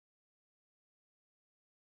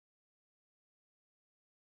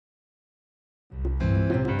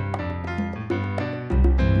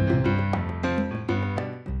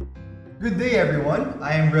Good day, everyone.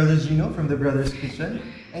 I am Brother Jeano from the Brothers Kitchen,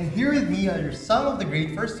 and here with me are some of the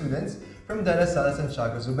grade 4 students from Delos, Salle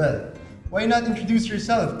Zobel. Why not introduce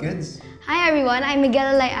yourself, kids? Hi everyone, I'm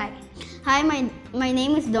Miguel Alay-Ay. Hi, my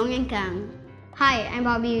name is Donghyun Kang. Hi, I'm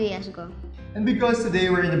Bobby Riesgo. And because today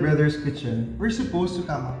we're in the Brothers Kitchen, we're supposed to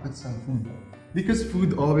come up with some food. Because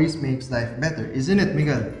food always makes life better, isn't it,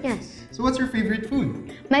 Miguel? Yes. So what's your favorite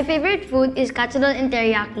food? My favorite food is katsudon and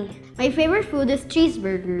teriyaki. My favorite food is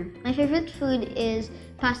cheeseburger. My favorite food is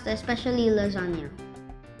pasta, especially lasagna.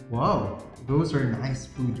 Wow, those are nice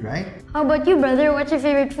food, right? How about you, brother? What's your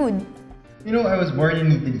favorite food? You know, I was born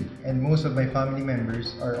in Italy, and most of my family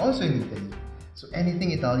members are also in Italy. So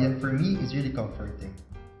anything Italian for me is really comforting.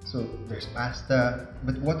 So there's pasta,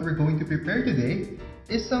 but what we're going to prepare today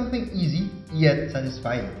is something easy yet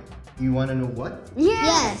satisfying. You want to know what?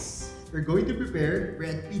 Yes! We're going to prepare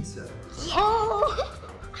bread pizza. Oh!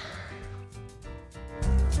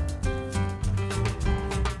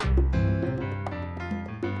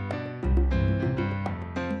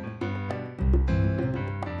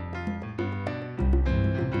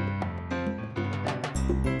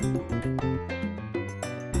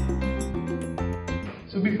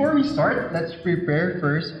 So before we start, let's prepare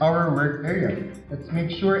first our work area. Let's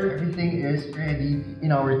make sure everything is ready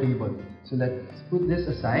in our table. So let's put this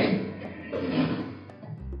aside.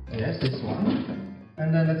 Yes, this one.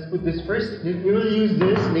 And then let's put this first. We will use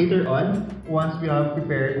this later on once we have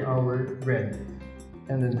prepared our bread.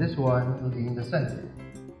 And then this one will be in the center.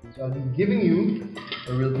 So I'll be giving you,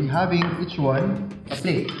 or we'll be having each one a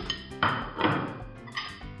plate.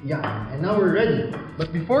 Yeah, and now we're ready.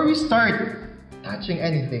 But before we start touching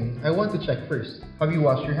anything, I want to check first. Have you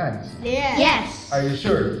washed your hands? Yes! Are you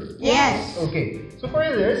sure? Yes! Okay, so for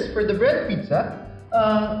this, for the bread pizza,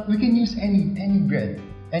 we can use any bread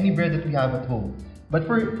that we have at home. But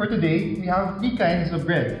for today, we have 3 kinds of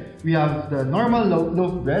bread. We have the normal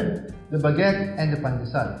loaf bread, the baguette, and the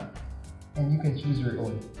pandesal. And you can choose your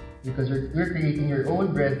own because we're creating your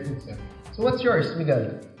own bread pizza. So what's yours,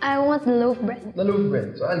 Miguel? I want the loaf bread. The loaf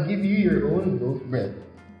bread. So I'll give you your own loaf bread.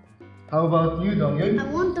 How about you, Donghyun? I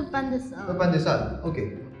want the pandesal. The pandesal.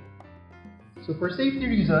 Okay. So for safety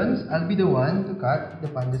reasons, I'll be the one to cut the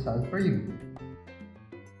pandesal for you.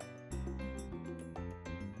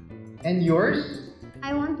 And yours?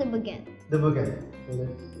 I want the baguette. The baguette. So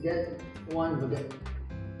let's get one baguette.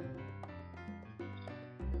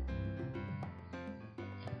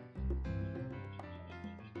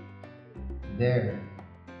 There.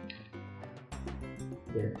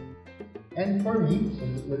 And for me, so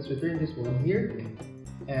let's return this one here,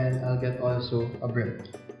 and I'll get also a bread.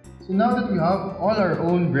 So now that we have all our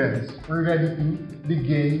own breads, we're ready to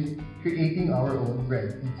begin creating our own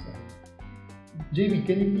bread pizza. JB,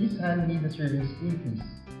 can you please hand me the serving spoon, please?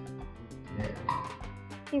 There.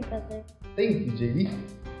 Hey, brother. Thank you, JB.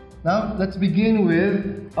 Now, let's begin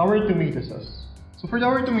with our tomato sauce. So for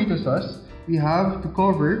our tomato sauce, we have to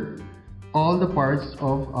cover all the parts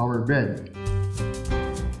of our bread.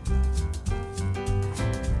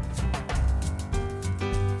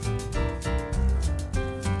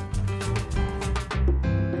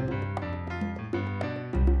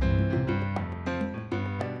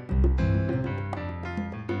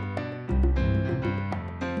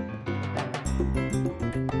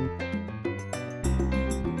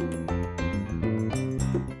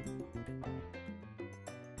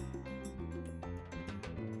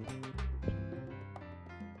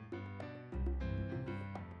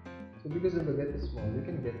 So because the baguette is small, we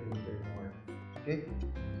can get later more. Okay?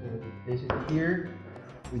 So place it here.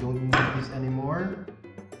 We don't need this anymore.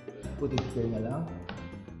 Put it here na lang.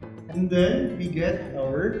 And then we get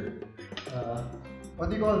our what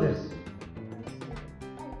do you call this?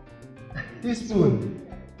 Teaspoon.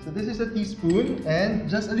 So this is a teaspoon and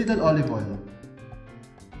just a little olive oil.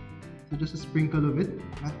 So just a sprinkle of it,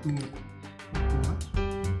 not too much.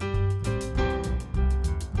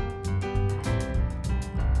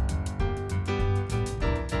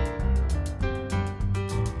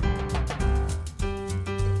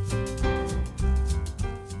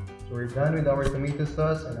 We're done with our tomato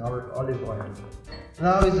sauce and our olive oil.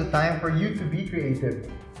 Now is the time for you to be creative.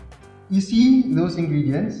 You see those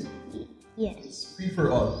ingredients? Yes. Free for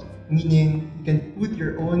all. Meaning, you can put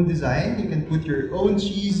your own design, you can put your own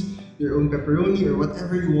cheese, your own pepperoni, or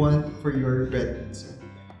whatever you want for your bread pizza.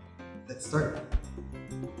 Let's start.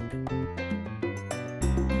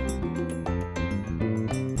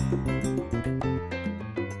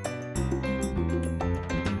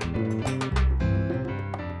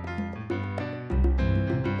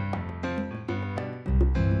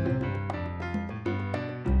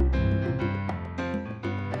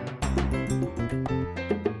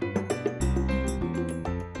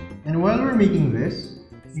 And while we're making this,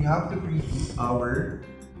 we have to preheat our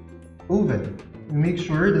oven. Make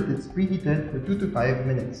sure that it's preheated for 2 to 5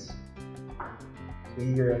 minutes. So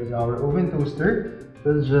here is our oven toaster.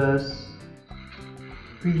 We'll just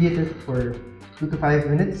preheat it for 2 to 5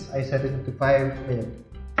 minutes. I set it to 5 minutes.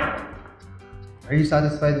 Are you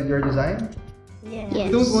satisfied with your design? Yes. You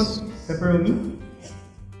don't want pepperoni?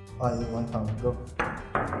 Oh, you want some. Go.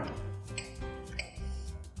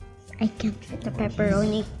 I can't fit the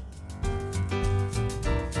pepperoni.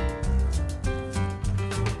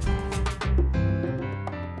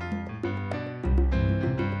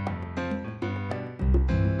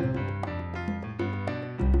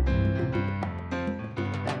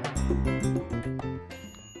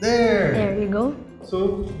 There! There you go.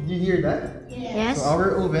 So, did you hear that? Yes. So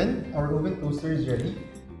our oven toaster is ready.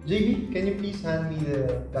 JB, can you please hand me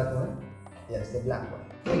that one? Yes, the black one.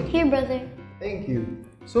 Thank you. Here, brother. Thank you.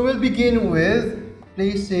 So we'll begin with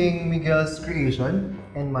placing Miguel's creation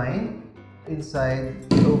and mine inside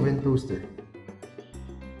the oven toaster.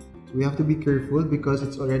 So we have to be careful because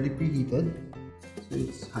it's already preheated. So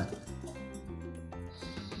it's hot.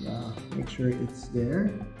 Make sure it's there.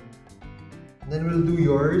 Then we'll do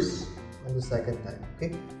yours on the second time,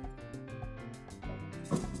 okay?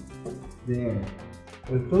 There.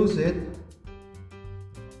 We'll close it.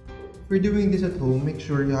 If you're doing this at home, make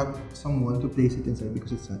sure you have someone to place it inside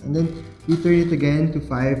because it's hot. And then you turn it again to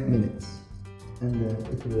 5 minutes. And then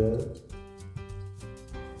it will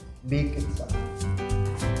bake itself.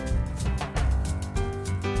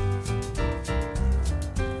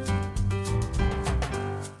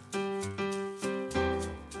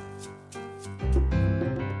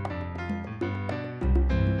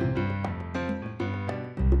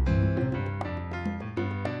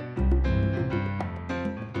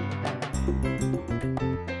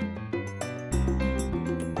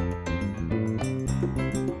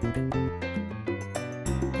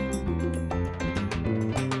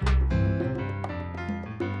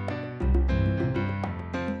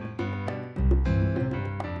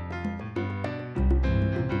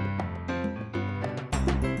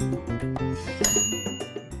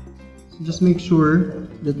 Just make sure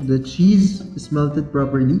that the cheese is melted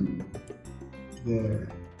properly. There.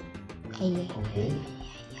 Okay. Okay.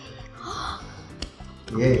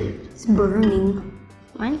 Yay. It's burning.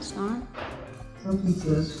 Mine's not. Some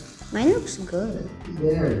pizzas. Mine looks good.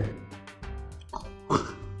 There.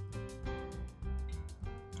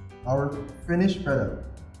 Our finished product.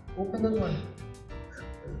 Open that one.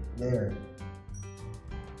 There.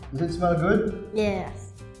 Does it smell good?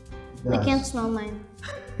 Yes. It I does. can't smell mine.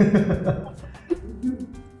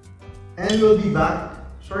 And we'll be back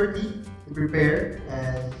shortly to prepare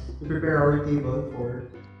our table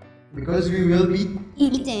because we will be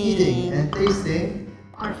eating and tasting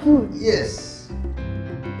Our food. Yes.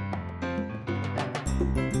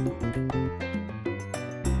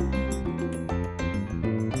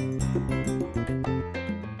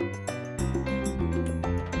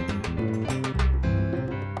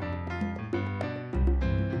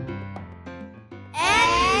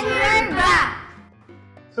 And we're back.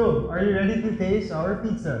 So, are you ready to taste our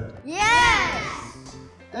pizza? Yes.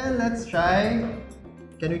 And let's try.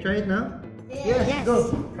 Can we try it now? Yes.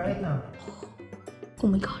 Go. Try it now. Oh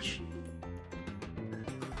my gosh.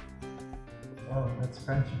 Oh, that's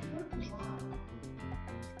crunchy.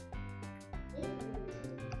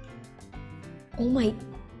 Oh my.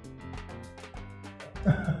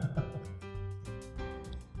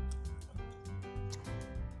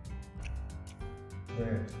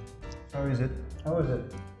 There. How is it? How is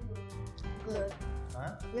it? Good.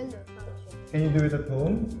 Huh? Really? Can you do it at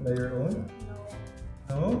home by your own?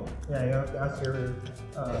 No? Yeah, you have to ask your.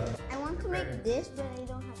 I want to make this, but I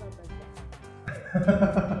don't have a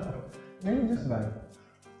budget. Maybe just buy.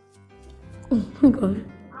 Oh my god.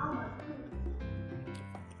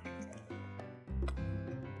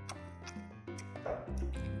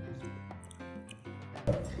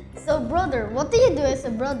 So, brother, what do you do as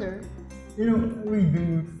a brother? You know, we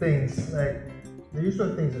do things like the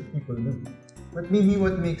usual things that people do. But maybe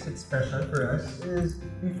what makes it special for us is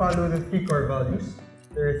we follow the 3 core values.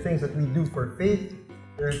 There are things that we do for faith,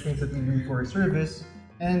 there are things that we do for service,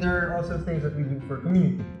 and there are also things that we do for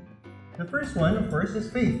community. The first one, of course,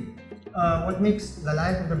 is faith. What makes the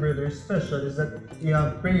life of the brothers special is that we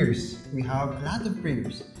have prayers. We have a lot of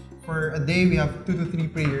prayers. For a day, we have 2 to 3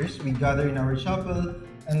 prayers. We gather in our chapel,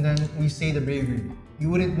 and then we say the breviary. You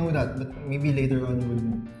wouldn't know that, but maybe later on you would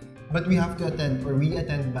know. But we have to attend, or we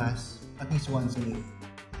attend Mass at least once a day.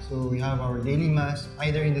 So we have our daily Mass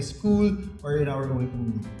either in the school or in our own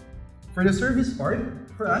community. For the service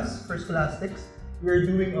part, for us, for scholastics, we are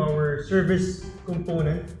doing our service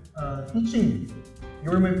component teaching you.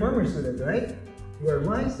 You were my former student, right? You are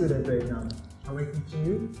my student right now. Am I teaching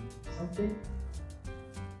you something?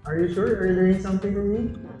 Are you sure? Are you learning something from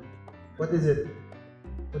me? What is it?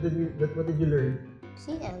 What did you learn?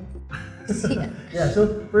 CL. Yeah,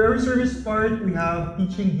 so for our service part, we have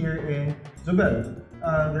teaching here in Zobel.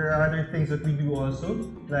 There are other things that we do also,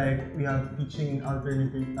 like we have teaching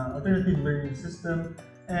alternative learning system,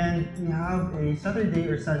 and we have a Saturday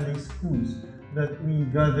or Sunday schools that we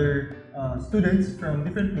gather students from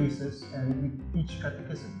different places and we teach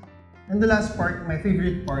catechism. And the last part, my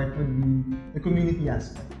favorite part, would be the community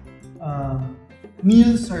aspect.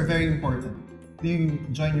 Meals are very important. Do you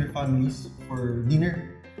join your families for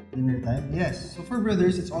dinner time? Yes. So for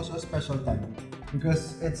brothers, it's also a special time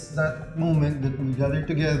because it's that moment that we gather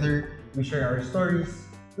together, we share our stories.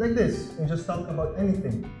 Like this, we just talk about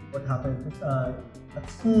anything. What happened at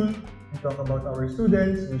school, we talk about our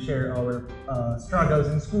students, we share our struggles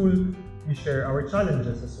in school, we share our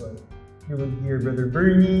challenges as well. You will hear Brother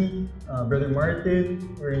Bernie, Brother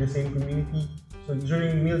Martin, we're in the same community. So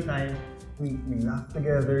during mealtime, we laugh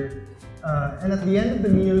together. And at the end of the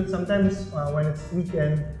meal, sometimes when it's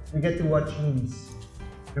weekend, we get to watch movies.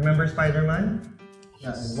 Remember Spider-Man?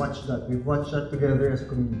 Yeah, and watch that. We've watched that together as a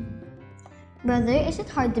community. Brother, is it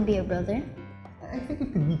hard to be a brother? I think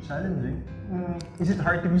it could be challenging. Is it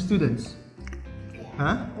hard to be students?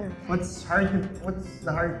 Huh? What's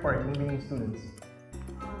the hard part in being students?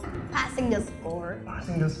 Passing the score.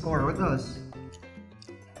 Passing the score. What else?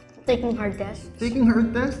 Taking hard tests. Taking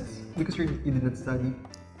hard tests? Because you did not study.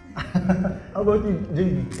 How about you,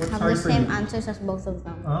 JB? What's Have hard the for same you? answers as both of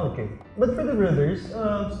them. Okay. But for the brothers,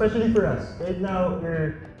 especially for us, right now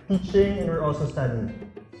we're teaching and we're also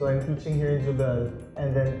studying. So I'm teaching here in Zobel,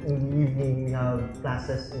 and then in the evening we have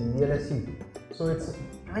classes in the LSC. So it's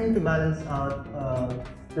trying to balance out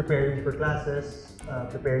preparing for classes,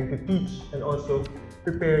 preparing to teach, and also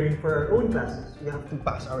preparing for our own classes. We have to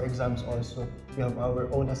pass our exams also. We have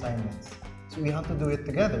our own assignments. So we have to do it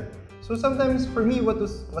together. So sometimes for me,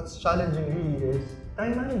 what's challenging really is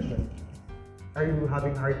time management. Are you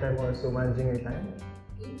having a hard time also managing your time?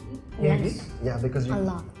 Yes. Yeah, because you... A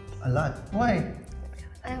lot. A lot. Why?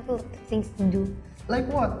 I have a lot of things to do. Like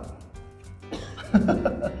what?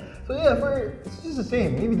 So yeah, it's just the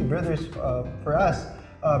same. Maybe the brothers, for us,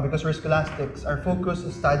 because we're scholastics, our focus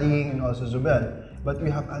is studying and also Zobel. But we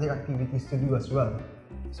have other activities to do as well.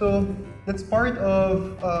 So that's part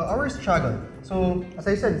of our struggle. So as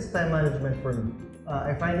I said, it's time management for me.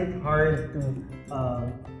 I find it hard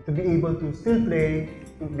to be able to still play,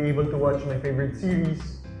 to be able to watch my favorite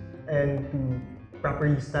series, and to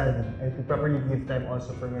properly study and to properly give time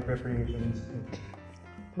also for my preparation in school.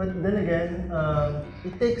 But then again,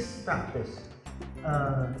 it takes practice.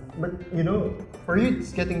 But you know, for you,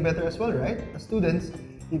 it's getting better as well, right? As students,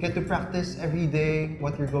 you get to practice every day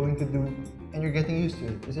what you're going to do, and you're getting used to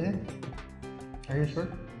it, isn't it? Are you sure?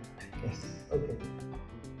 Yes. Okay.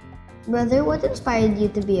 Brother, what inspired you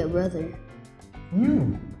to be a brother?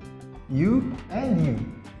 You and you.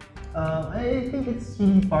 I think it's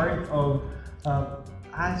really part of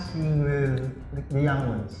us being with the young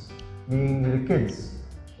ones, being with the kids.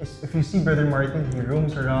 If you see Brother Martin, he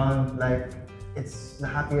roams around like it's the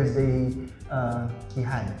happiest day he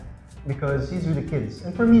had because he's with the kids.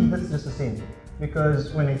 And for me, that's just the same.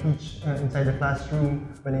 Because when I teach inside the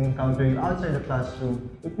classroom, when I encounter you outside the classroom,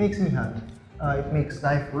 it makes me happy. It makes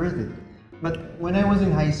life worth it. But when I was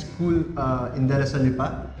in high school in Delos,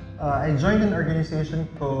 I joined an organization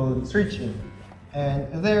called Searching.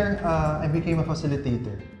 And there, I became a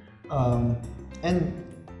facilitator. And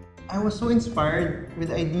I was so inspired with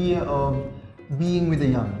the idea of being with the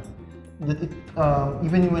young. That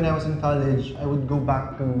even when I was in college, I would go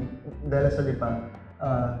back to Delos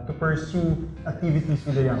to pursue activities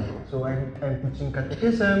with the young. So I'm teaching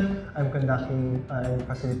catechism, I'm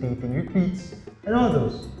facilitating retreats, and all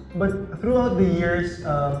those. But throughout the years,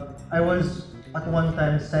 I was at one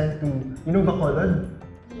time sent to, you know Bacolod?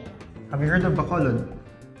 Yeah. Have you heard of Bacolod?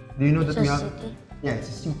 Do you know that we have... City? Yeah, it's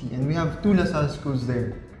a city, and we have 2 LaSalle schools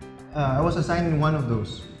there. I was assigned in one of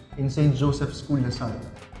those, in St. Joseph's School, LaSalle.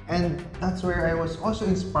 And that's where I was also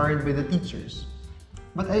inspired by the teachers.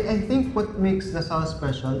 But I think what makes LaSalle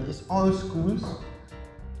special is all schools,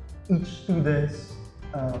 each students,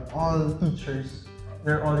 all teachers,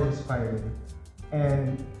 they're all inspiring.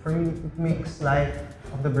 And for me, it makes life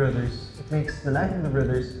of the brothers, it makes the life of the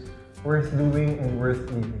brothers worth doing and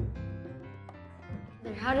worth living.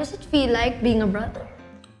 How does it feel like being a brother?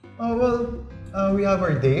 We have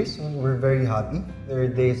our days when we're very happy. There are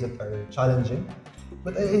days that are challenging.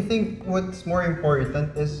 But I think what's more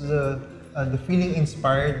important is the feeling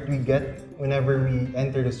inspired we get whenever we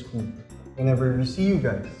enter the school, whenever we see you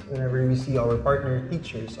guys, whenever we see our partner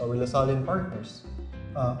teachers, our LaSallian partners,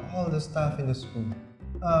 all the staff in the school.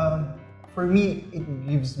 For me, it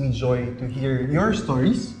gives me joy to hear your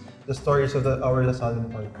stories, the stories of our LaSallian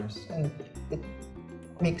partners, and it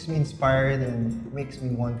makes me inspired and makes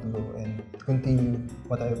me want to go and continue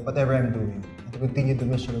whatever I'm doing, and to continue the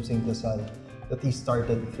mission of Saint LaSalle that he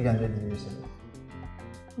started 300 years ago.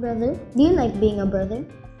 Brother, do you like being a brother?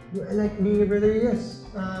 Do I like being a brother? Yes.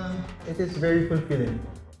 It is very fulfilling.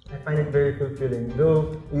 I find it very fulfilling.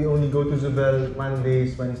 Though we only go to Zobel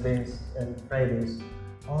Mondays, Wednesdays, and Fridays,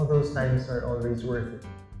 all those times are always worth it.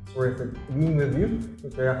 It's worth it. Being with you,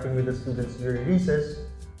 interacting with the students during recess,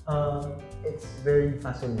 it's very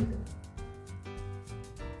fascinating.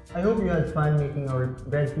 I hope you had fun making our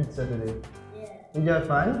bread pizza today. Yeah. Did you have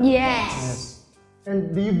fun? Yes.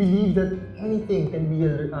 And do you believe that anything can be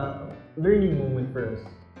a learning moment for us?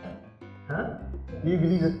 Huh? Do you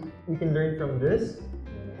believe that we can learn from this?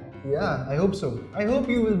 Yeah, I hope so. I hope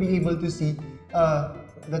you will be able to see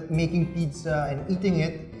that making pizza and eating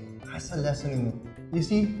it has a lesson in it. You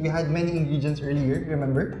see, we had many ingredients earlier,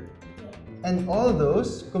 remember? And all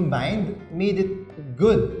those combined made it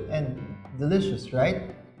good and delicious,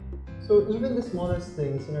 right? So even the smallest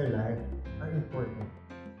things in our life are important.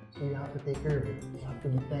 So you have to take care of it. You have to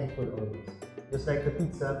be thankful always. Just like the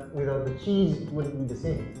pizza, without the cheese, it wouldn't be the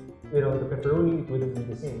same. Without the pepperoni, it wouldn't be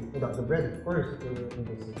the same. Without the bread, of course, it wouldn't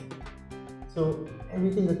be the same. So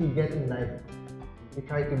everything that we get in life, we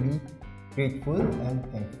try to be grateful and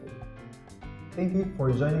thankful. Thank you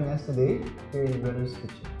for joining us today here in Brother's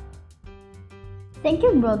Kitchen. Thank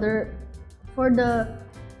you, brother, for the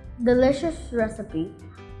delicious recipe.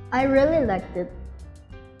 I really liked it.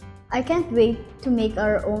 I can't wait to make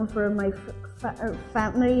our own for my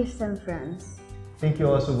families and friends. Thank you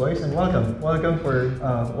also, boys, and welcome.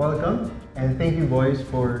 Welcome, and thank you, boys,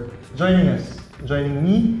 for joining us, joining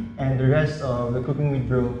me and the rest of the Cooking with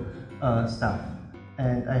Bro staff.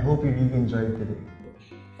 And I hope you really enjoyed it today.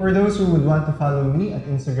 For those who would want to follow me at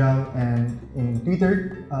Instagram and in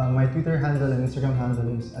Twitter, my Twitter handle and Instagram handle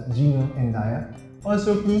is at Jeano Endaya.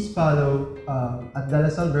 Also, please follow at De La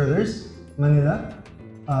Salle Brothers Manila,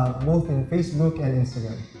 both in Facebook and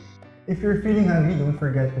Instagram. If you're feeling hungry, don't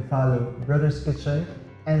forget to follow Brother's Kitchen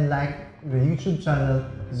and like the YouTube channel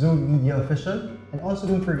Zoe Media Official, and also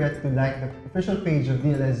don't forget to like the official page of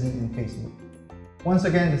DLSZ in Facebook. Once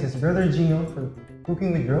again, this is Brother Jeano for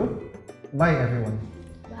Cooking with Bro. Bye, everyone.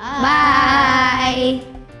 Bye!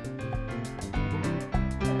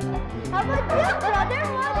 How about you, brother?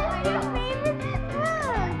 What is your favorite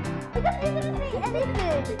food? Because you didn't say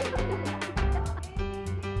anything.